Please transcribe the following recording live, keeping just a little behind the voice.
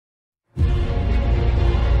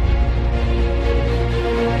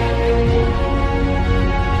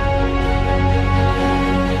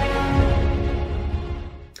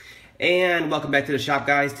welcome back to the shop,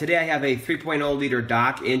 guys. Today I have a 3.0 liter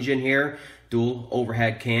DOHC engine here, dual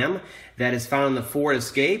overhead cam, that is found in the Ford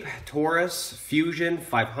Escape, Taurus, Fusion,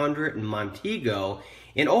 500, and Montego.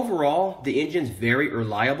 And overall, the engine's very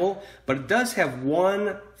reliable, but it does have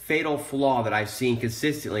one fatal flaw that I've seen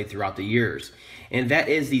consistently throughout the years. And that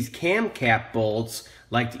is these cam cap bolts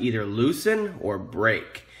like to either loosen or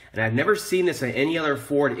break. And I've never seen this on any other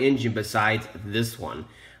Ford engine besides this one.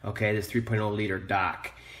 Okay, this 3.0 liter DOHC.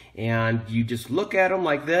 And you just look at them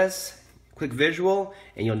like this, quick visual,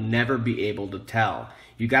 and you'll never be able to tell.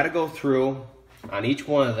 You got to go through on each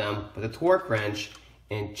one of them with a torque wrench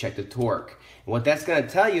and check the torque. And what that's going to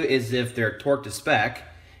tell you is if they're torqued to spec.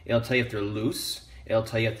 It'll tell you if they're loose. It'll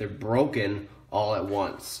tell you if they're broken all at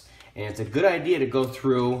once. And it's a good idea to go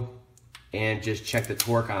through and just check the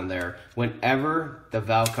torque on there whenever the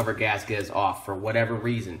valve cover gasket is off for whatever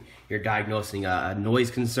reason. You're diagnosing a noise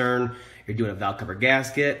concern, you're doing a valve cover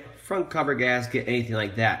gasket, front cover gasket, anything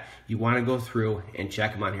like that. You want to go through and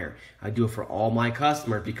check them on here. I do it for all my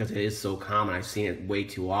customers because it is so common. I've seen it way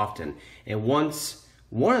too often. And once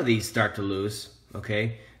one of these start to loose,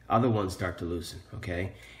 okay, other ones start to loosen,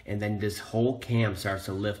 okay? And then this whole cam starts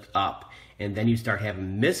to lift up. And then you start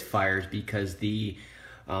having misfires because the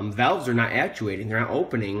valves are not actuating, they're not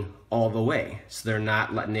opening all the way. So they're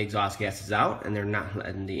not letting the exhaust gases out and they're not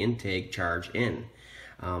letting the intake charge in.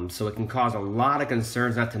 So it can cause a lot of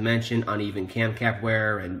concerns, not to mention uneven cam cap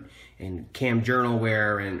wear and cam journal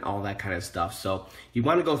wear and all that kind of stuff. So you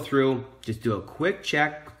want to go through, just do a quick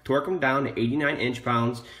check, torque them down to 89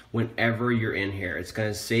 inch-pounds whenever you're in here. It's going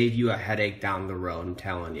to save you a headache down the road, I'm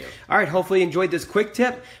telling you. All right, hopefully you enjoyed this quick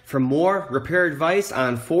tip. For more repair advice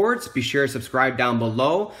on Fords, be sure to subscribe down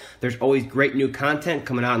below. There's always great new content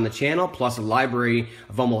coming out on the channel, plus a library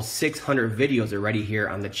of almost 600 videos already here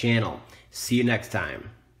on the channel. See you next time.